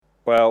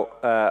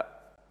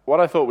What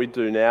I thought we'd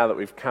do now that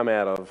we've come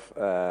out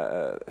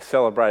of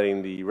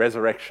celebrating the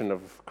resurrection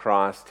of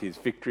Christ, his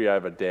victory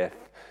over death,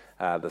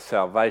 the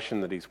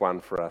salvation that he's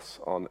won for us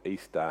on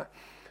Easter,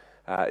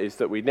 is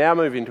that we now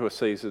move into a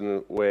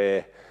season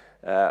where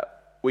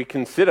we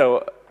consider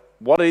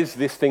what is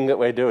this thing that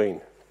we're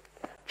doing?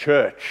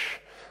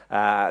 Church.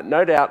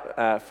 No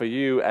doubt for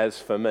you as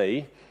for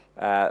me,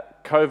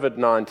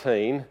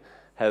 COVID-19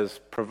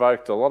 has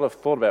provoked a lot of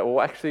thought about, well,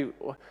 actually,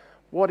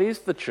 what is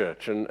the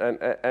church and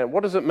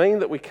what does it mean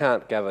that we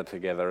can't gather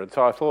together? And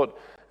so I thought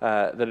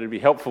that it'd be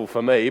helpful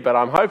for me, but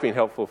I'm hoping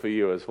helpful for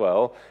you as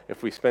well,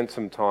 if we spent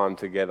some time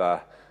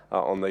together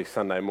on these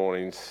Sunday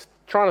mornings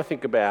trying to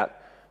think about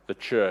the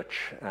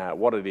church,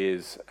 what it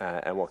is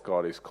and what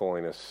God is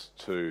calling us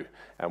to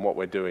and what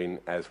we're doing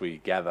as we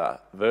gather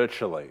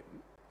virtually.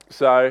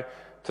 So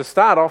to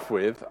start off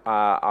with,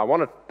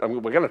 we're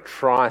going to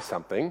try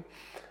something.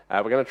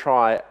 We're going to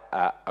try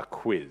a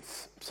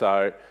quiz.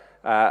 So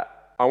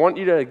I want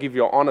you to give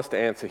your honest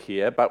answer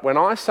here, but when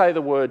I say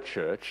the word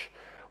church,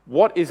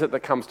 what is it that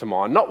comes to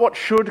mind? Not what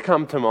should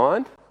come to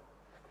mind.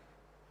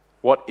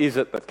 What is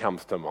it that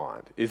comes to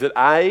mind? Is it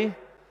A,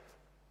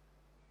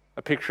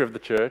 a picture of the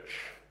church?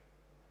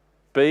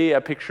 B,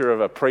 a picture of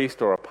a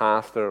priest or a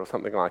pastor or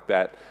something like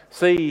that?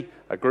 C,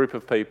 a group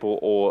of people?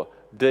 Or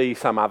D,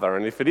 some other?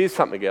 And if it is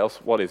something else,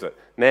 what is it?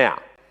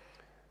 Now,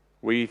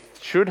 we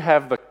should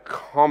have the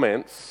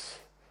comments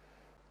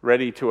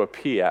ready to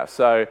appear.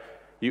 So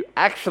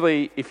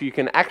if you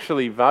can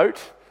actually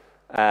vote,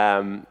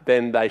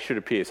 then they should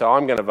appear. So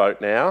I'm going to vote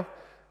now,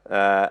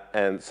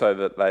 and so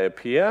that they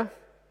appear.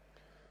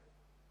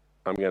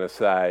 I'm going to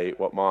say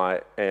what my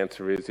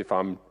answer is. If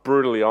I'm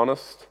brutally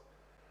honest,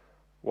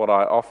 what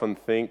I often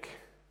think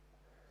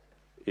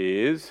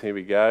is, here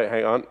we go,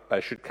 hang on,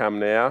 they should come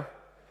now.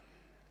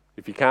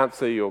 If you can't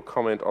see your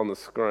comment on the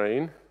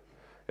screen,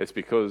 it's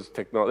because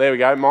technology. There we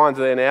go, mine's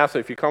there now, so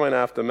if you comment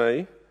after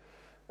me,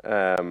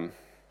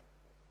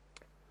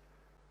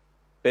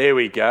 there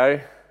we go.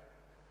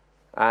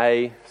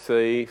 A,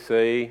 C,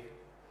 C.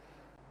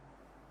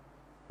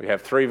 We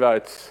have 3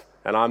 votes,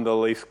 and I'm the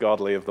least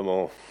godly of them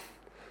all.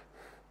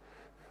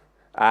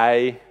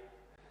 A.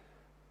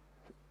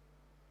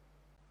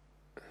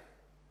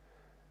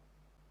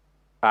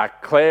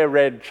 Claire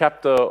read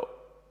chapter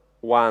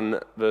 1,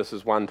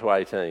 verses 1 to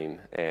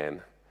 18,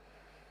 Anne.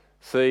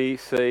 C,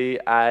 C,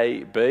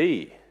 A,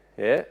 B.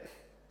 Yeah?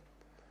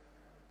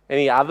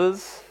 Any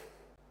others?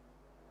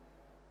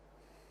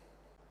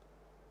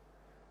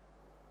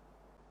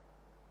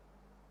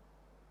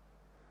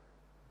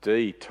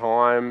 D,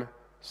 time,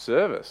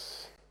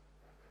 service.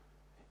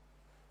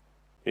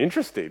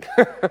 Interesting.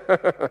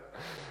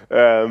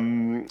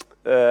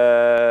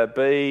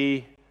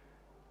 B,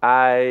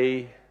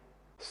 A,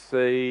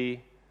 C.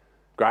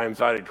 Graham's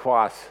voted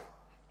twice.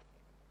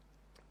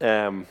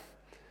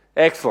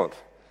 Excellent.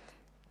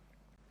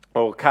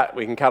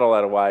 We can cut all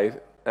that away.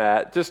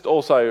 Just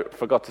also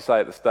forgot to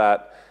say at the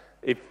start,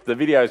 if the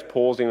video's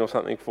pausing or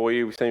something for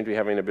you, we seem to be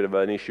having a bit of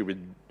an issue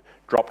with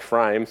dropped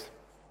frames,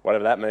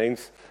 whatever that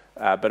means.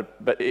 But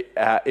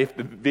if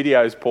the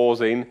video's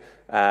pausing,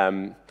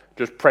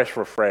 just press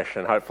refresh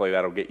and hopefully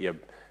that'll get you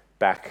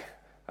back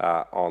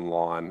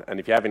online. And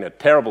if you're having a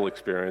terrible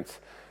experience,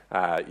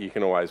 you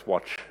can always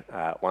watch,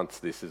 once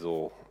this is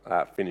all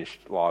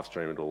finished live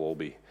stream, it'll all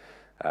be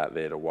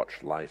there to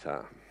watch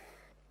later.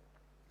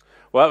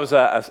 Well, that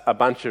was a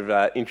bunch of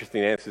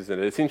interesting answers,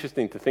 and it's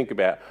interesting to think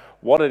about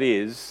what it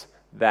is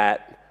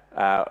that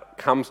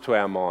comes to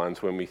our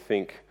minds when we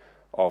think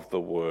of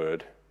the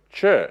word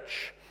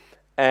church.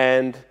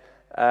 And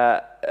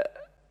I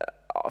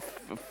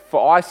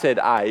said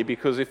A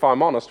because, if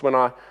I'm honest, when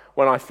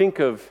I think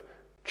of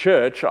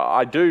church,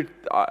 I do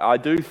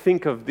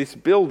think of this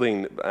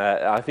building.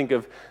 I think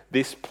of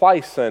this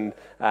place and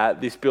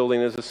this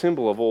building as a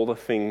symbol of all the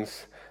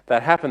things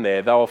that happen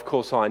there. Though, of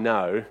course, I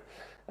know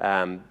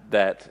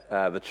that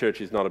the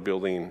church is not a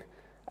building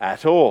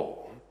at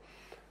all.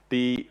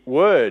 The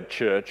word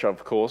church,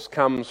 of course,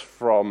 comes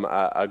from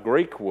a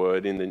Greek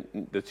word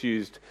that's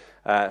used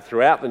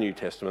throughout the New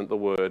Testament, the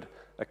word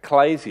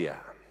ecclesia.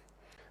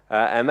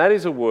 And that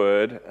is a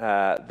word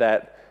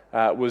that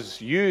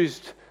was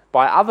used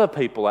by other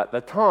people at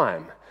the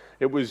time.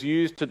 It was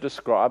used to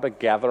describe a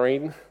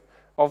gathering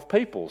of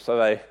people.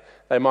 So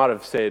they might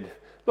have said,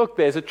 look,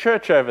 there's a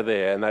church over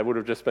there, and they would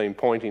have just been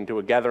pointing to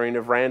a gathering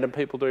of random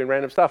people doing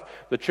random stuff.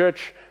 The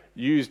church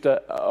used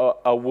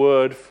a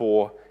word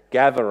for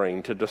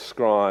gathering to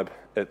describe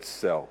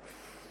itself.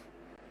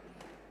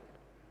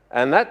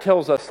 And that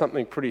tells us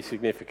something pretty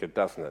significant,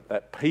 doesn't it?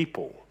 That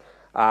people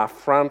are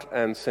front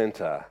and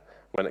centre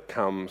when it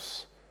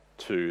comes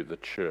to the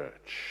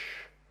church.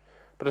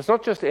 But it's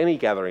not just any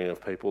gathering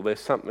of people, there's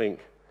something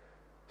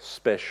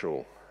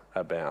special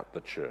about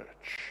the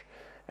church.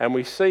 And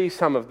we see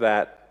some of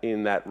that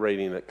in that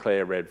reading that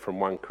Claire read from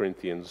 1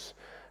 Corinthians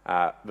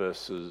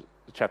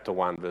chapter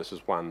 1,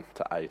 verses 1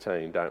 to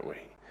 18, don't we?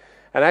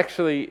 And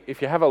actually,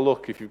 if you have a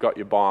look, if you've got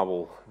your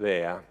Bible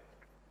there,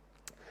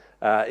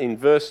 in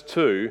verse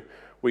 2,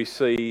 we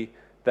see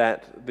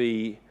that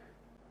the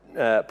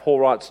Paul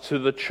writes, to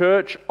the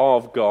church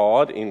of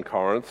God in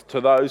Corinth,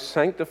 to those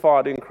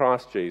sanctified in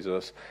Christ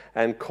Jesus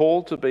and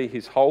called to be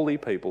his holy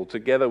people,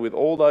 together with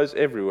all those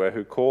everywhere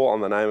who call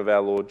on the name of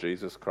our Lord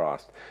Jesus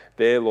Christ,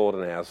 their Lord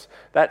and ours.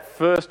 That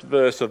first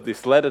verse of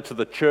this letter to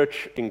the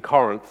church in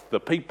Corinth, the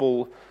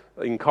people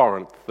in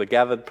Corinth, the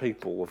gathered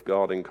people of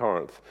God in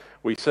Corinth,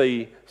 we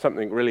see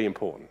something really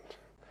important.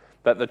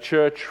 That the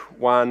church,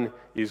 one,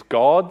 is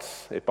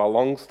God's, it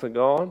belongs to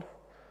God.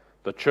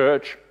 The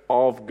church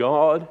of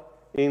God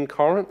in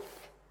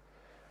Corinth,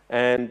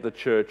 and the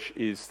church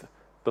is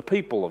the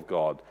people of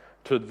God,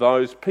 to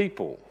those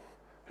people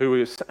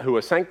who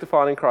are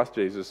sanctified in Christ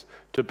Jesus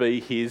to be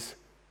his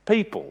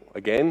people.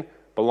 Again,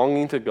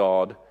 belonging to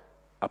God,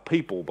 a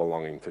people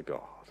belonging to God.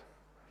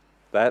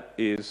 That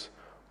is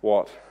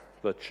what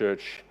the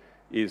church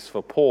is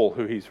for Paul,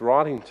 who he's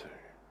writing to.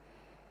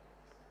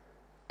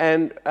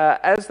 And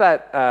as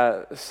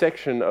that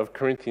section of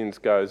Corinthians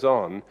goes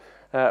on,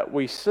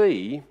 we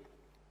see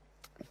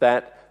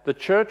that the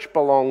church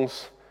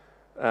belongs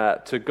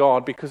to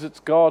God because it's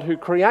God who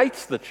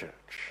creates the church.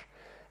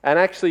 And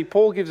actually,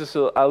 Paul gives us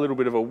a little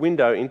bit of a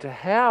window into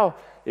how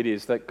it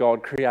is that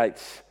God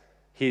creates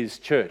his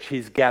church,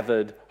 his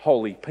gathered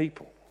holy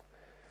people.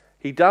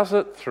 He does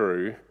it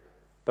through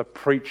the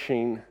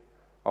preaching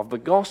of the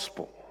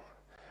gospel.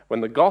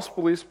 When the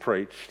gospel is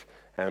preached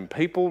and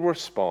people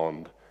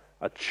respond,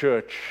 a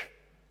church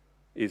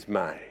is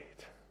made.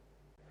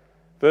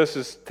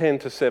 Verses 10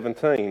 to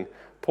 17,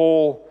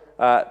 Paul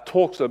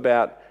talks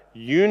about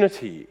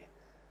unity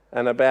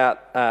and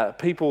about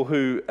people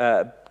who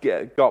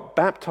got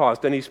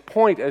baptized. And his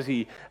point as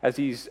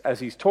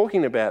he's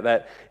talking about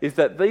that is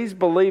that these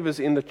believers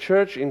in the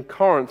church in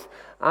Corinth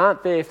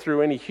aren't there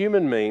through any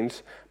human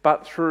means,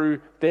 but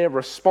through their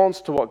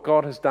response to what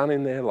God has done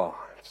in their lives.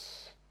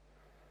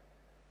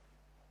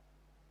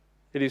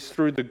 It is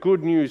through the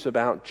good news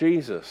about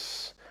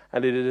Jesus,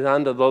 and it is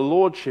under the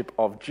lordship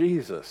of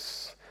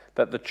Jesus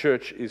that the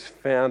church is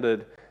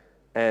founded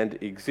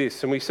and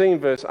exists. And we see in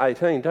verse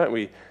 18, don't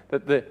we,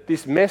 that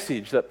this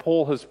message that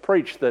Paul has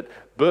preached that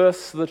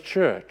births the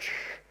church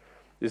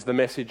is the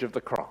message of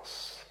the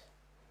cross.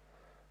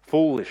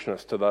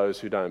 Foolishness to those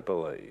who don't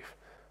believe,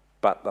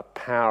 but the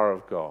power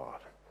of God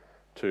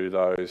to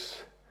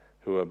those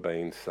who are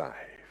being saved.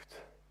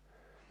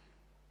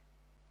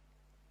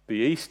 The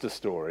Easter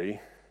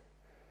story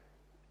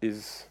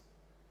is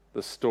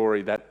the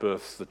story that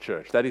births the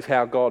church. That is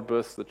how God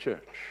births the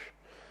church.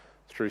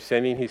 Through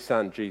sending his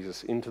son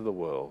Jesus into the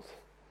world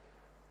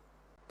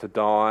to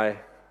die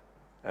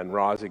and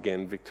rise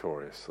again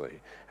victoriously.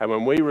 And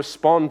when we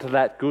respond to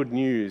that good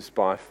news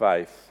by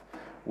faith,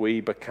 we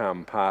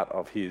become part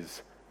of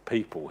his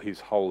people,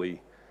 his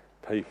holy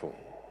people.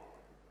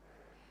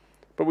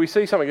 But we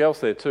see something else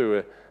there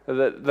too,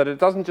 that it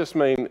doesn't just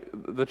mean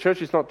the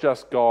church is not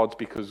just God's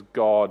because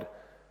God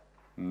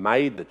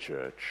made the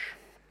church.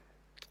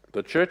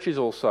 The church is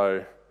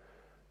also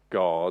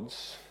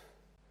God's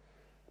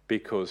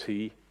because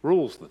he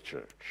rules the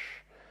church.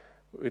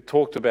 We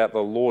talked about the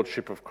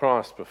lordship of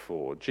Christ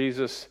before.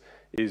 Jesus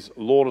is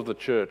Lord of the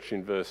church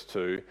in verse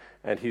 2,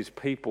 and his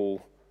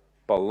people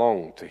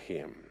belong to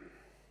him.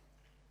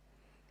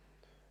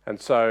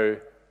 And so,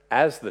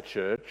 as the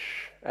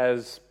church,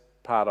 as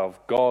part of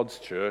God's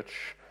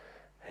church,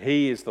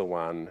 he is the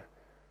one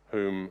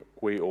whom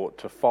we ought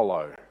to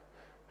follow,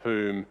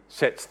 whom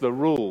sets the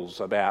rules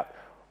about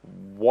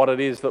what it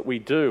is that we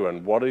do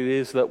and what it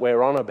is that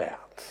we're on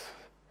about,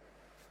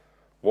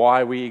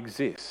 why we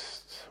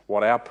exist,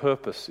 what our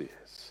purpose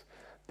is.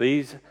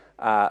 These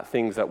are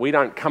things that we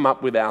don't come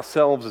up with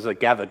ourselves as a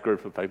gathered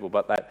group of people,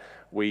 but that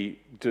we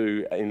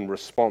do in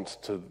response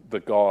to the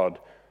God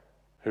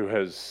who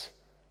has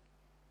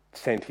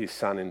sent his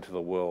son into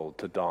the world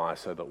to die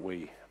so that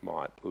we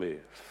might live.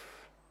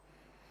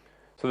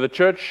 So the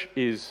church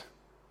is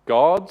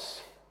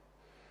God's,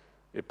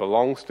 it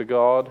belongs to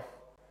God,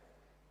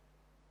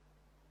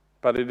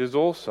 but it is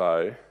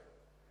also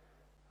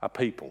a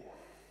people.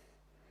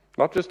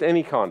 Not just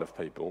any kind of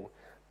people,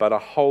 but a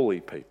holy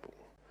people.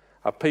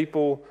 A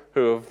people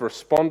who have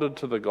responded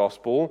to the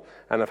gospel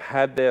and have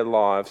had their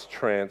lives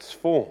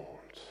transformed.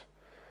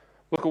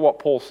 Look at what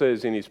Paul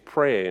says in his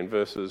prayer in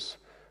verses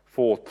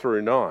 4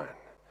 through 9.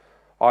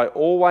 I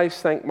always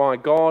thank my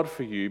God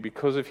for you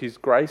because of his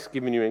grace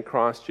given you in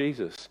Christ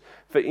Jesus.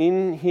 For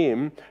in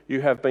him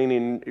you have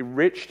been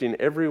enriched in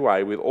every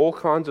way with all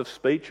kinds of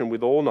speech and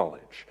with all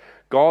knowledge,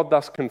 God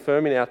thus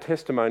confirming our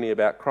testimony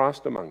about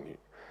Christ among you.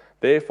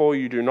 Therefore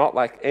you do not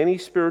lack any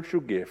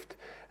spiritual gift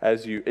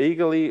as you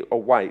eagerly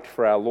await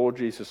for our Lord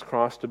Jesus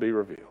Christ to be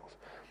revealed.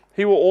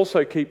 He will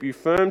also keep you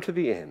firm to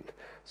the end,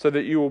 so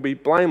that you will be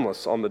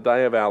blameless on the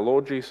day of our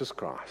Lord Jesus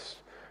Christ.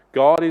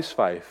 God is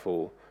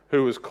faithful,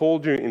 who has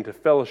called you into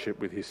fellowship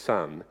with his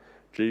Son,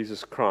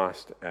 Jesus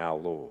Christ our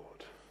Lord.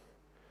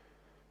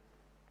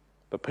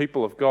 The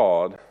people of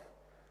God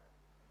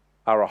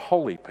are a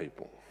holy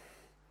people,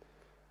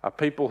 a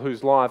people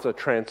whose lives are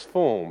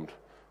transformed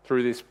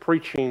through this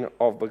preaching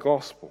of the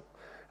gospel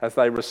as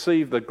they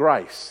receive the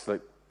grace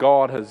that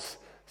God has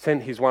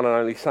sent his one and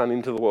only Son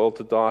into the world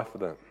to die for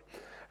them.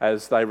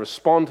 As they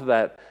respond to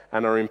that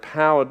and are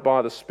empowered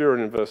by the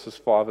Spirit in verses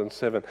 5 and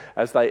 7,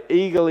 as they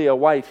eagerly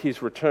await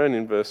his return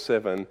in verse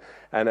 7,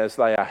 and as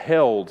they are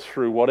held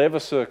through whatever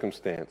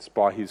circumstance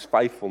by his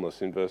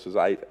faithfulness in verses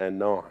 8 and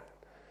 9.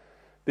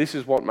 This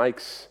is what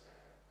makes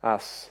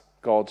us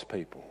God's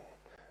people,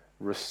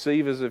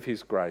 receivers of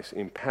his grace,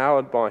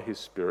 empowered by his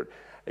Spirit,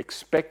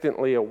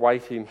 expectantly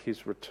awaiting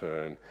his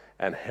return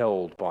and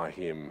held by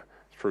him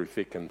through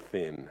thick and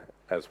thin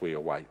as we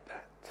await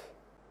that.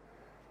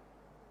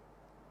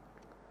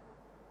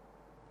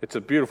 It's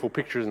a beautiful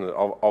picture, isn't it,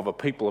 of a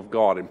people of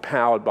God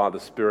empowered by the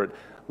Spirit,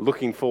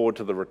 looking forward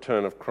to the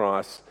return of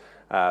Christ,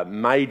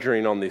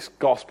 majoring on this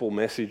gospel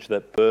message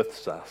that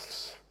births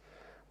us.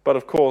 But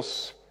of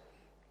course,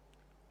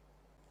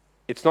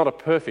 it's not a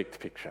perfect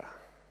picture.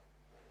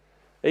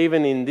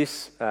 Even in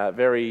this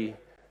very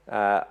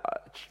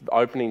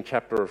opening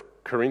chapter of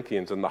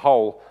Corinthians, and the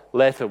whole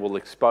letter will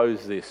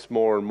expose this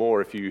more and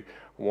more if you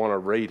want to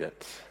read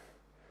it.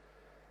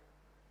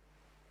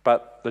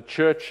 But the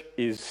church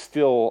is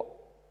still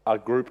a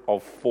group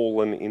of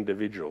fallen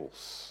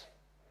individuals.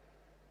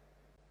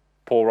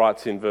 Paul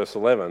writes in verse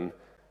 11,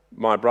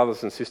 "My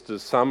brothers and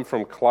sisters, some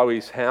from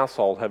Chloe's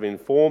household have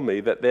informed me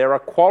that there are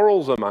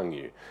quarrels among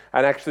you."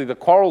 And actually the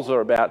quarrels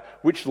are about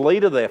which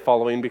leader they're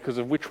following because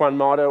of which one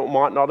might or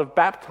might not have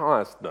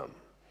baptized them.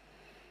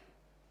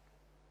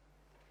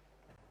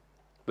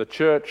 The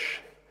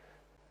church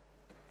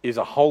is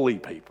a holy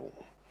people,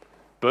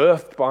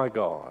 birthed by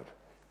God,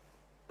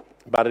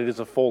 but it is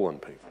a fallen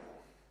people.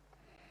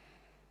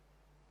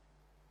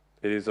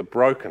 It is a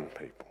broken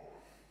people.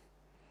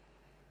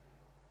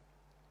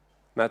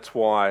 That's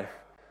why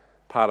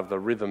part of the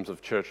rhythms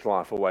of church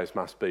life always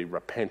must be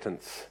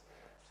repentance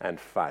and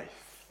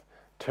faith,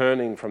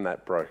 turning from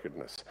that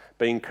brokenness,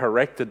 being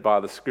corrected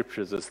by the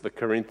scriptures as the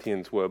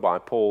Corinthians were by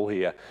Paul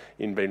here,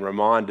 in being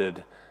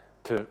reminded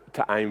to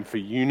aim for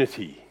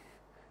unity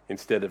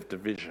instead of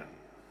division.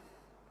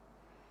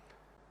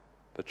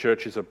 The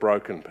church is a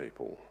broken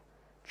people,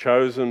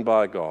 chosen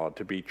by God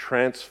to be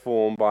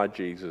transformed by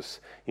Jesus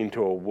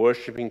into a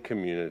worshipping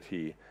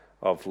community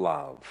of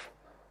love,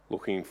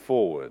 looking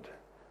forward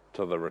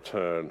to the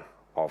return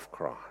of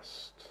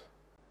Christ.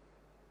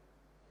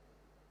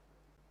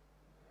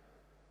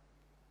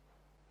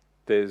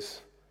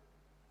 There's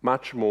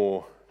much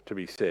more to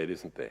be said,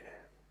 isn't there?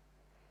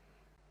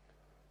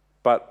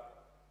 But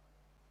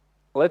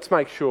let's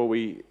make sure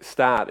we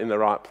start in the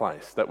right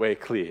place, that we're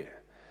clear.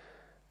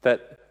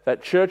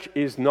 That church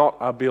is not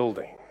a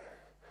building.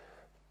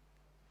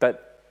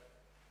 That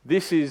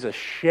this is a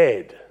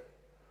shed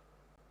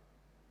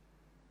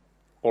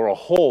or a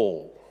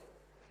hall.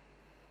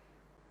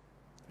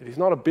 It is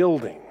not a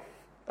building.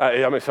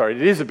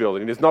 It is a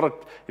building. It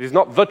is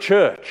not the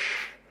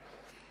church.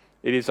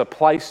 It is a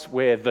place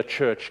where the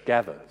church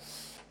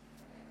gathers.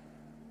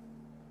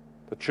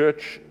 The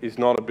church is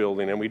not a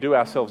building, and we do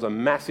ourselves a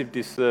massive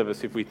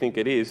disservice if we think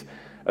it is,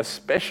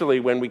 especially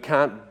when we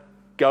can't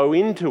go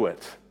into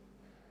it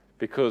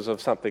because of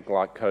something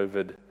like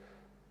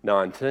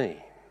COVID-19.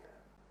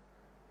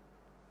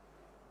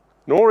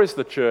 Nor is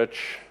the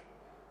church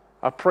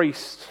a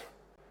priest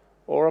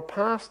or a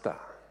pastor.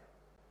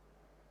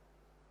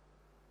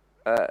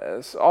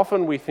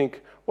 Often we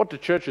think, what do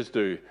churches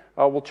do?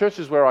 Oh, well, church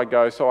is where I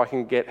go so I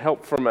can get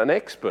help from an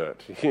expert.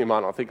 You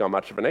might not think I'm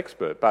much of an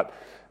expert, but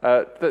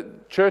the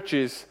church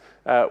is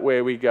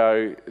where we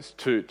go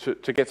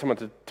to get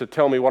someone to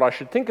tell me what I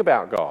should think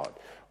about God,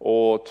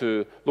 or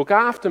to look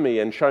after me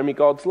and show me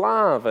God's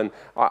love. And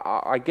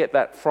I get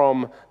that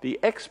from the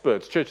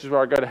experts. Church is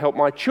where I go to help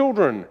my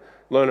children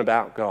learn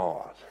about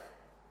God.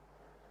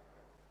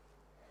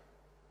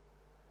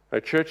 No,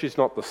 church is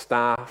not the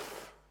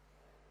staff.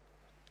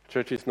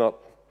 Church is not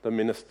the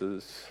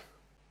ministers.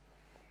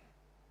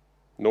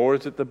 Nor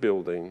is it the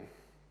building.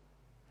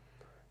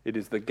 It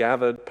is the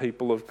gathered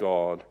people of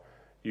God,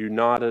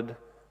 united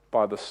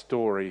by the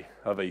story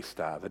of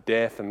Easter, the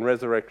death and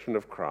resurrection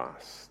of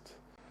Christ.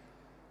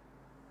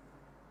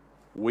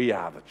 We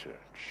are the church,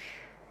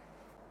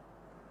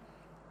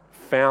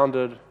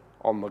 founded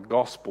on the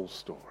gospel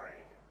story.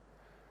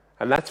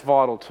 And that's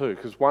vital too,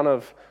 because one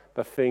of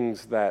the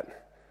things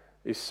that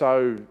is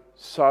so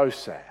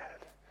sad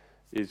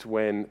is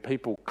when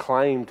people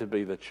claim to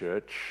be the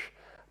church,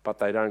 but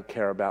they don't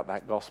care about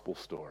that gospel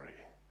story.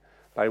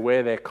 They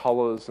wear their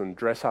collars and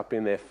dress up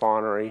in their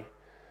finery,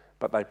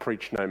 but they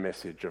preach no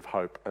message of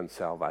hope and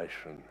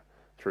salvation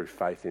through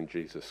faith in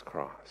Jesus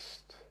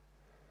Christ.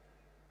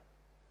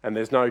 And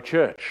there's no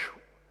church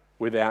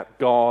without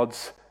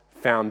God's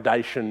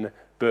foundation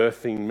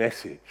birthing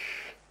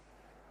message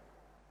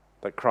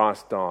that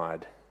Christ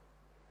died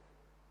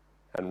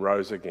and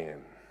rose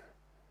again,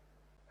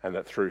 and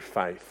that through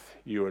faith,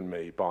 you and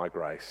me, by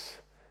grace,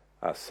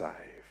 are saved.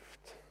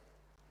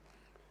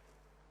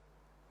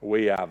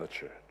 We are the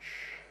church.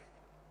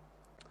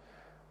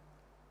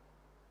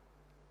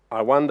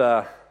 I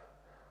wonder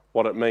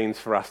what it means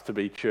for us to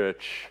be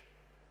church,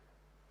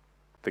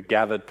 the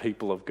gathered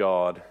people of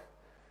God,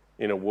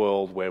 in a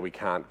world where we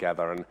can't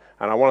gather. And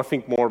I want to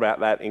think more about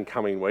that in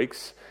coming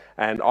weeks.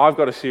 And I've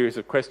got a series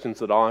of questions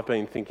that I've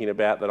been thinking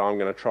about that I'm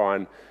going to try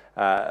and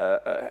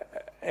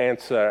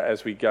answer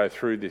as we go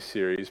through this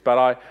series.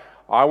 But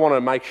I want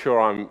to make sure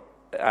I'm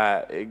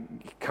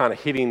kind of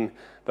hitting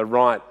the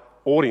right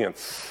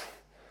audience.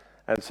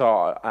 And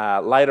so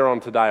later on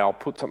today, I'll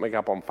put something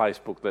up on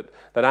Facebook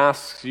that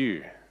asks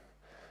you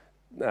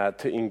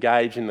to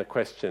engage in the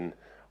question,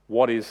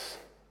 what is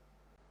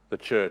the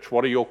church?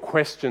 What are your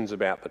questions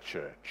about the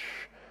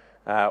church?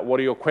 What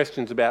are your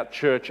questions about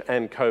church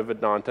and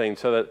COVID-19?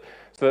 So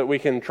that we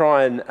can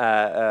try and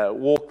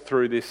walk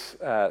through this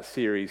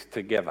series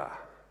together,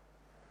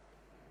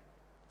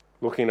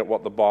 looking at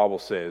what the Bible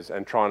says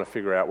and trying to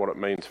figure out what it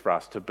means for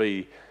us to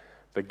be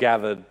the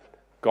gathered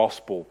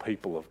gospel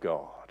people of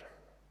God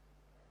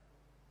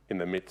in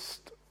the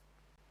midst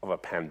of a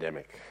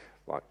pandemic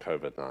like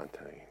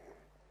COVID-19.